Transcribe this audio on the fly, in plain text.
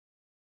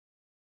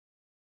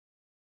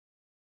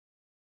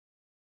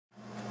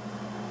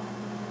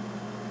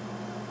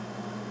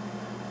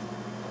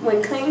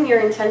When cleaning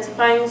your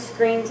intensifying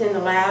screens in the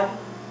lab,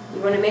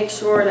 you want to make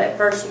sure that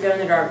first you go in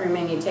the darkroom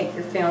and you take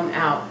your film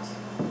out.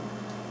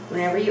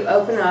 Whenever you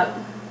open up,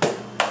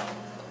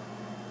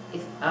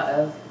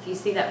 if you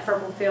see that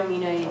purple film, you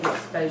know you've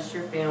exposed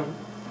your film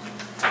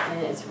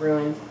and it's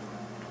ruined.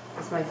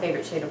 It's my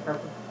favorite shade of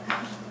purple.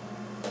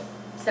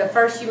 So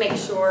first you make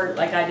sure,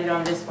 like I did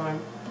on this one,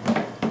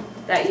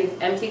 that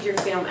you've emptied your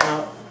film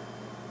out.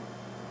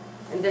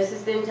 And this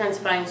is the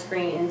intensifying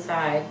screen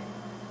inside.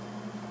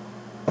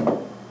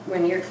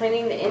 When you're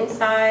cleaning the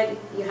inside,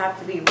 you have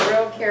to be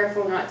real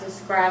careful not to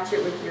scratch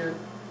it with your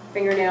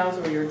fingernails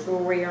or your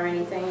jewelry or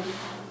anything.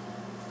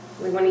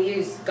 We want to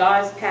use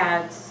gauze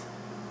pads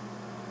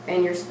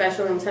and your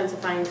special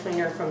intensifying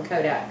cleaner from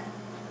Kodak.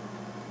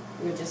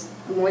 You just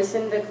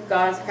moisten the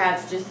gauze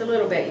pads just a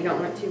little bit. You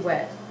don't want it too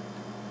wet.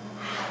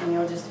 And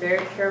you'll just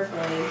very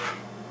carefully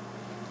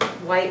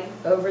wipe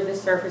over the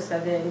surface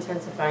of the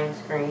intensifying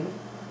screen.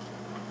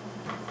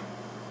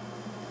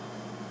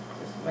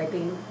 Just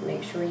wiping,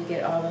 make sure you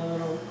get all the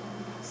little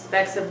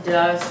specks of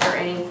dust or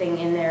anything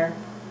in there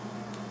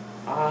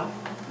off.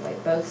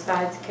 Wipe both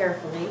sides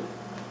carefully.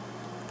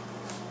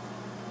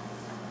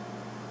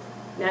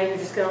 Now you're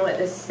just going to let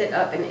this sit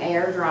up and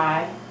air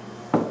dry.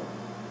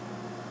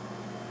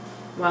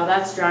 While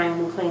that's drying,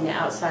 we'll clean the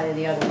outside of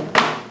the other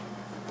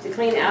one. To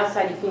clean the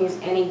outside, you can use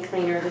any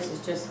cleaner. This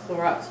is just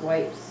Clorox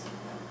wipes.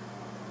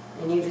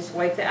 And you just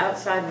wipe the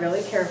outside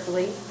really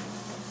carefully.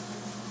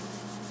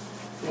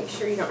 Make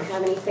sure you don't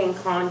have anything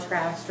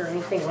contrast or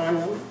anything on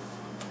them.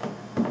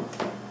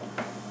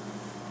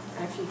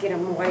 After you get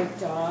them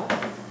wiped off,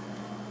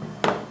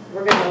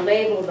 we're going to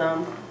label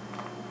them.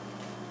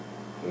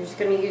 You're just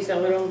going to use a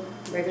little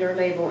regular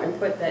label and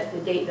put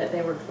the date that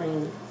they were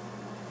cleaned.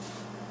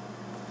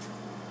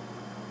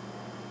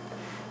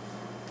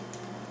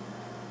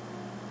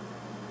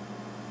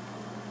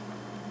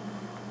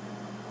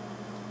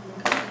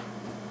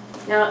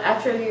 Now,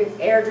 after you've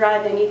air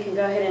dried, then you can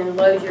go ahead and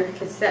load your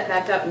cassette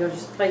back up. You'll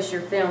just place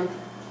your film.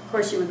 Of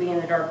course, you would be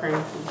in the dark room.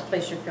 You just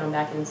place your film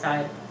back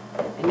inside.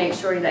 And make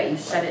sure that you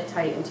shut it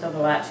tight until the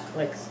latch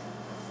clicks.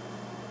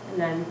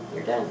 And then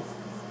you're done.